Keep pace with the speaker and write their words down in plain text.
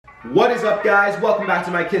What is up, guys? Welcome back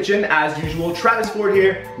to my kitchen. As usual, Travis Forde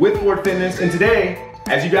here with Forde Fitness, and today,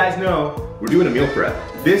 as you guys know, we're doing a meal prep.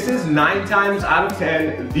 This is 9 times out of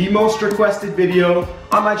 10 the most requested video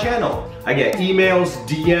on my channel. I get emails,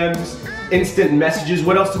 DMs, instant messages.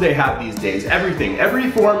 What else do they have these days? Everything,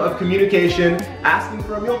 every form of communication asking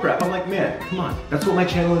for a meal prep. I'm like, man, come on. That's what my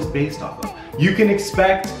channel is based off of. You can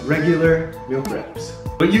expect regular meal preps.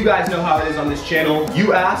 But you guys know how it is on this channel.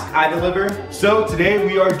 You ask, I deliver. So today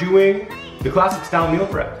we are doing the classic style meal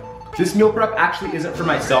prep. This meal prep actually isn't for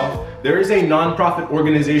myself. There is a non-profit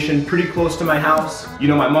organization pretty close to my house. You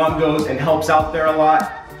know, my mom goes and helps out there a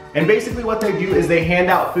lot. And basically what they do is they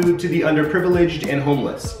hand out food to the underprivileged and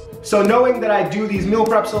homeless. So knowing that I do these meal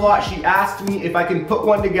preps a lot, she asked me if I can put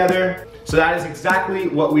one together. So that is exactly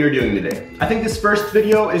what we are doing today. I think this first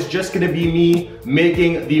video is just gonna be me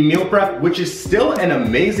making the meal prep, which is still an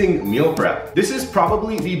amazing meal prep. This is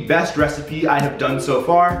probably the best recipe I have done so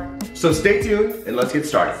far. So stay tuned and let's get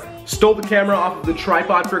started. Stole the camera off of the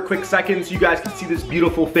tripod for a quick second so you guys can see this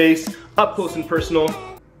beautiful face up close and personal.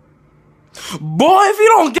 Boy, if you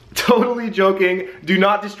don't get— Totally joking. Do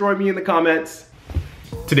not destroy me in the comments.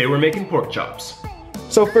 Today we're making pork chops.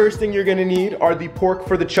 So first thing you're gonna need are the pork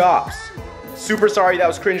for the chops. Super sorry, that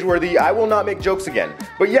was cringeworthy. I will not make jokes again.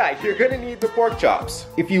 But yeah, you're gonna need the pork chops.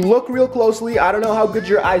 If you look real closely, I don't know how good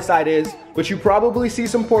your eyesight is, but you probably see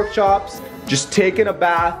some pork chops just taking a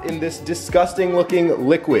bath in this disgusting looking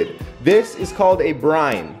liquid. This is called a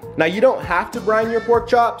brine. Now you don't have to brine your pork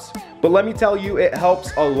chops, but let me tell you, it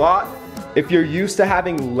helps a lot. If you're used to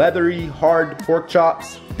having leathery, hard pork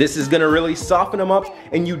chops, this is gonna really soften them up,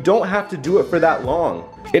 and you don't have to do it for that long.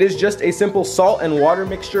 It is just a simple salt and water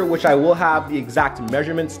mixture, which I will have the exact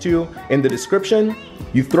measurements to in the description.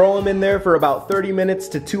 You throw them in there for about 30 minutes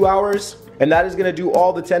to 2 hours, and that is gonna do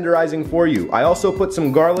all the tenderizing for you. I also put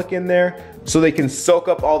some garlic in there so they can soak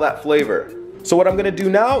up all that flavor. So what I'm gonna do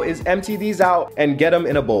now is empty these out and get them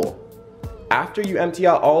in a bowl. After you empty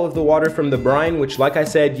out all of the water from the brine, which like I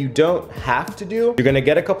said, you don't have to do, you're gonna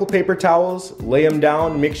get a couple paper towels, lay them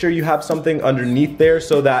down, make sure you have something underneath there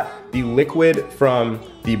so that the liquid from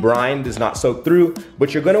the brine does not soak through,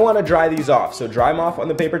 but you're gonna wanna dry these off. So dry them off on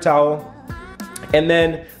the paper towel. And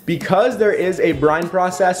then because there is a brine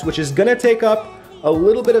process, which is gonna take up a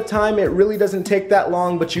little bit of time, it really doesn't take that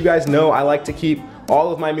long, but you guys know I like to keep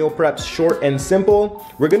all of my meal preps short and simple.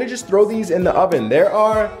 We're gonna just throw these in the oven. There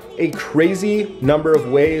are a crazy number of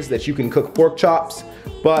ways that you can cook pork chops,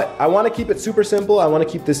 but I wanna keep it super simple. I wanna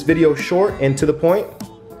keep this video short and to the point.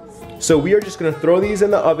 So we are just gonna throw these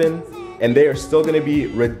in the oven, and they are still gonna be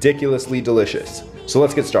ridiculously delicious. So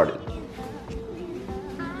let's get started.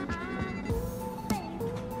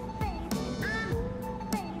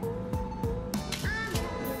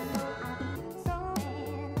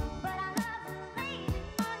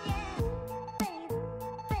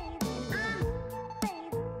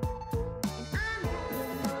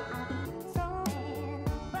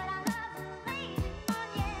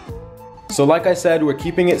 So like I said, we're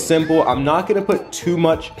keeping it simple. I'm not gonna put too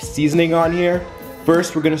much seasoning on here.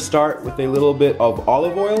 First, we're gonna start with a little bit of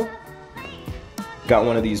olive oil. Got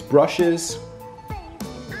one of these brushes.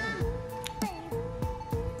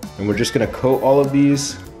 And we're just gonna coat all of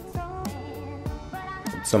these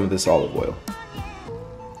with some of this olive oil.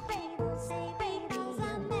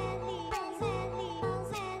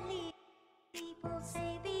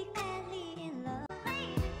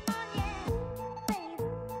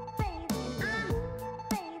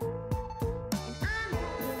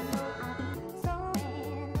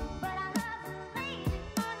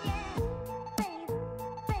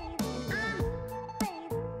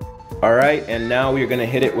 All right, and now we're gonna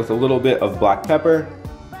hit it with a little bit of black pepper.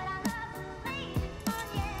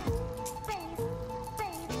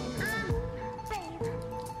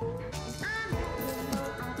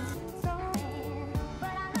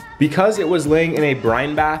 Because it was laying in a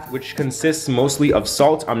brine bath, which consists mostly of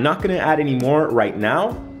salt, I'm not gonna add any more right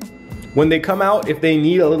now. When they come out, if they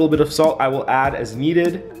need a little bit of salt, I will add as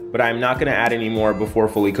needed, but I'm not gonna add any more before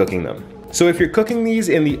fully cooking them. So if you're cooking these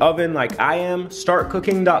in the oven like I am,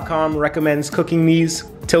 startcooking.com recommends cooking these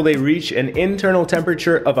till they reach an internal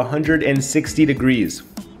temperature of 160 degrees.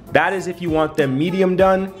 That is if you want them medium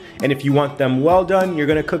done, and if you want them well done, you're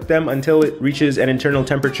gonna cook them until it reaches an internal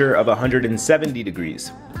temperature of 170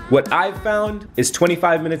 degrees. What I've found is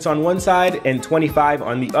 25 minutes on one side and 25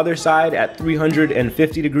 on the other side at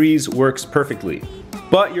 350 degrees works perfectly.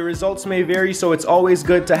 But your results may vary, so it's always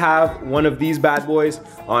good to have one of these bad boys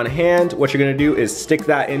on hand. What you're gonna do is stick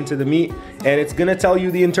that into the meat, and it's gonna tell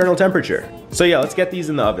you the internal temperature. So yeah, let's get these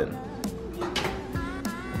in the oven.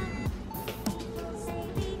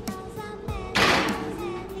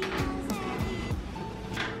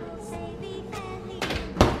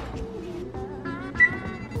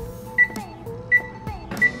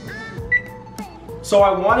 So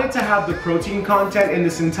I wanted to have the protein content in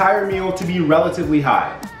this entire meal to be relatively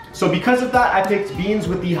high. So because of that, I picked beans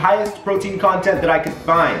with the highest protein content that I could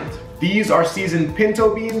find. These are seasoned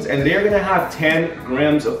pinto beans, and they're gonna have 10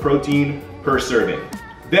 grams of protein per serving.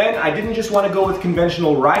 Then I didn't just want to go with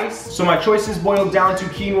conventional rice, so my choices boiled down to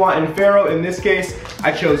quinoa and farro. In this case,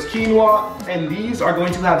 I chose quinoa, and these are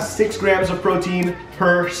going to have 6 grams of protein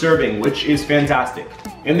per serving, which is fantastic.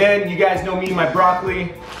 And then you guys know me, my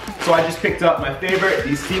broccoli, so I just picked up my favorite,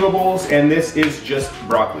 these steamables, and this is just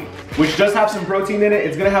broccoli, which does have some protein in it.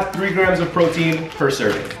 It's gonna have 3 grams of protein per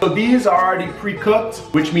serving. So these are already pre-cooked,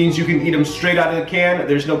 which means you can eat them straight out of the can.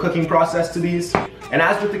 There's no cooking process to these. And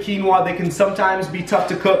as with the quinoa, they can sometimes be tough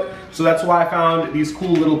to cook, so that's why I found these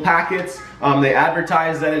cool little packets. They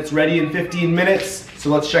advertise that it's ready in 15 minutes,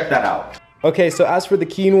 so let's check that out. Okay, so as for the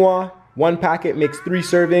quinoa, 1 packet makes 3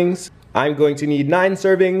 servings. I'm going to need 9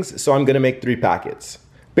 servings, so I'm gonna make 3 packets.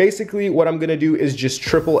 Basically, what I'm gonna do is just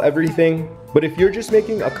triple everything, but if you're just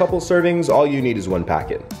making a couple servings, all you need is 1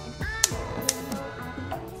 packet.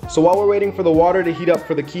 So while we're waiting for the water to heat up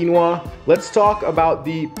for the quinoa, let's talk about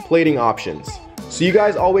the plating options. So you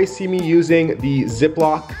guys always see me using the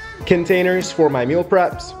Ziploc containers for my meal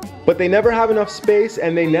preps, but they never have enough space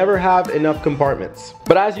and they never have enough compartments.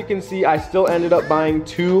 But as you can see, I still ended up buying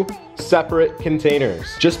 2 separate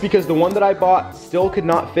containers, just because the one that I bought still could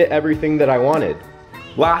not fit everything that I wanted.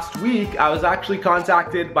 Last week, I was actually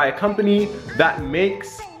contacted by a company that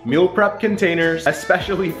makes meal prep containers,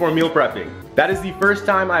 especially for meal prepping. That is the first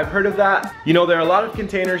time I've heard of that. You know, there are a lot of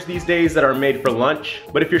containers these days that are made for lunch,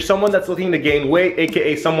 but if you're someone that's looking to gain weight,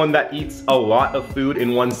 aka someone that eats a lot of food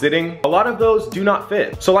in one sitting, a lot of those do not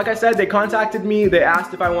fit. So like I said, they contacted me, they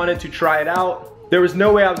asked if I wanted to try it out. There was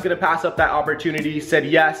no way I was gonna pass up that opportunity, said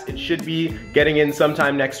yes, it should be getting in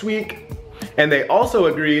sometime next week. And they also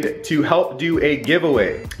agreed to help do a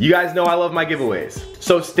giveaway. You guys know I love my giveaways.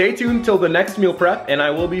 So stay tuned till the next meal prep, and I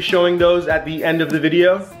will be showing those at the end of the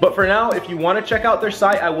video. But for now, if you want to check out their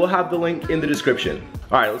site, I will have the link in the description.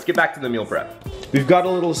 All right, let's get back to the meal prep. We've got a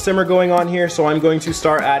little simmer going on here, so I'm going to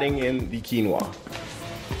start adding in the quinoa.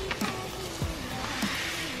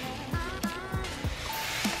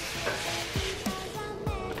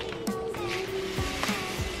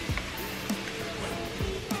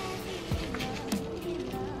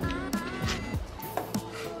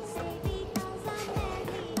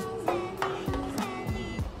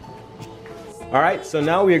 All right, so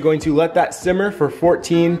now we are going to let that simmer for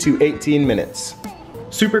 14 to 18 minutes.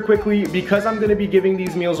 Super quickly, because I'm gonna be giving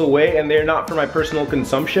these meals away and they're not for my personal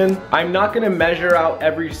consumption, I'm not gonna measure out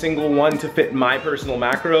every single one to fit my personal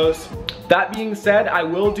macros. That being said, I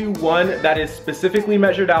will do one that is specifically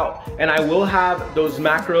measured out, and I will have those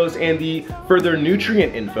macros and the further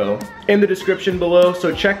nutrient info in the description below,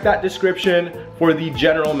 so check that description for the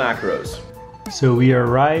general macros. So we are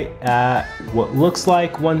right at what looks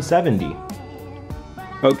like 170.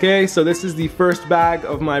 Okay, so this is the first bag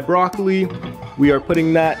of my broccoli. We are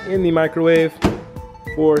putting that in the microwave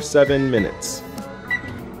for 7 minutes.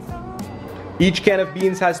 Each can of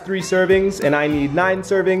beans has 3 servings, and I need 9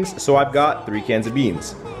 servings, so I've got 3 cans of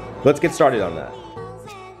beans. Let's get started on that.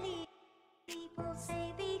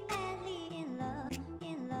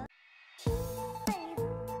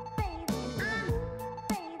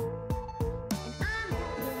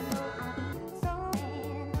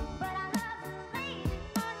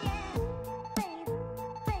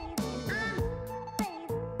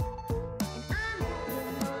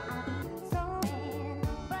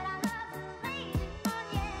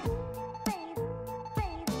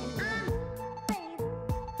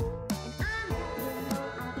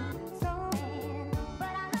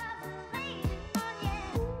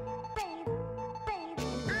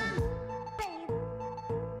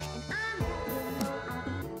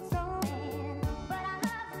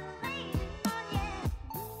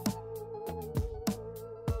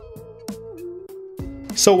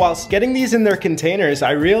 So whilst getting these in their containers,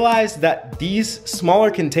 I realized that these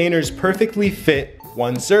smaller containers perfectly fit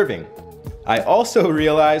 1 serving. I also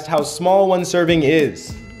realized how small 1 serving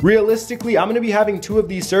is. Realistically, I'm gonna be having 2 of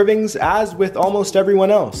these servings, as with almost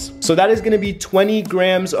everyone else. So that is gonna be 20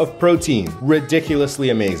 grams of protein.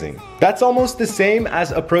 Ridiculously amazing. That's almost the same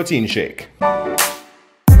as a protein shake.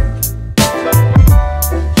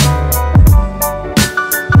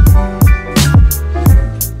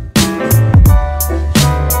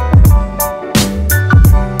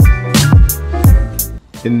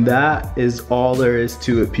 And that is all there is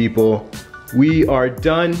to it, people. We are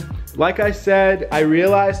done. Like I said, I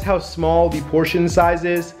realized how small the portion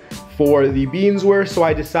sizes for the beans were, so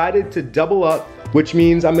I decided to double up which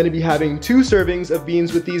means I'm gonna be having 2 servings of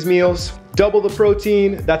beans with these meals. Double the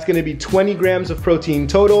protein, that's gonna be 20 grams of protein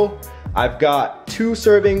total. I've got 2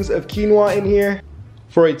 servings of quinoa in here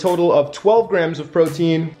for a total of 12 grams of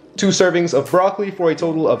protein. 2 servings of broccoli for a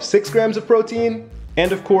total of 6 grams of protein.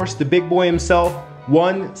 And of course, the big boy himself,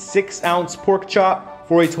 1 6-ounce pork chop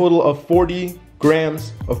for a total of 40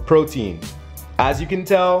 grams of protein. As you can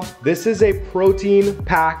tell, this is a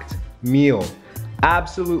protein-packed meal.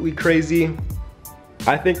 Absolutely crazy.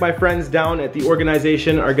 I think my friends down at the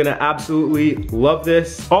organization are gonna absolutely love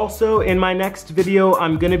this. Also, in my next video,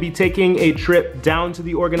 I'm gonna be taking a trip down to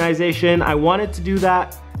the organization. I wanted to do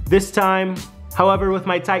that this time. However, with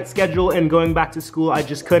my tight schedule and going back to school, I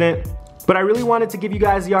just couldn't. But I really wanted to give you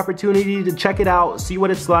guys the opportunity to check it out, see what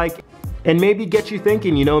it's like, and maybe get you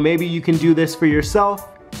thinking, you know, maybe you can do this for yourself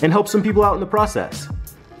and help some people out in the process.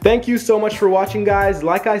 Thank you so much for watching, guys.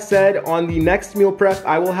 Like I said, on the next meal prep,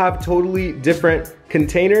 I will have totally different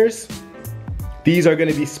containers. These are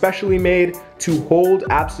gonna be specially made to hold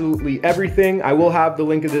absolutely everything. I will have the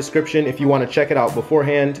link in the description if you wanna check it out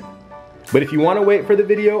beforehand. But if you wanna wait for the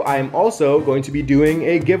video, I am also going to be doing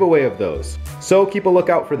a giveaway of those. So keep a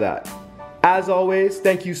lookout for that. As always,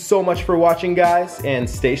 thank you so much for watching, guys, and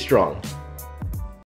stay strong.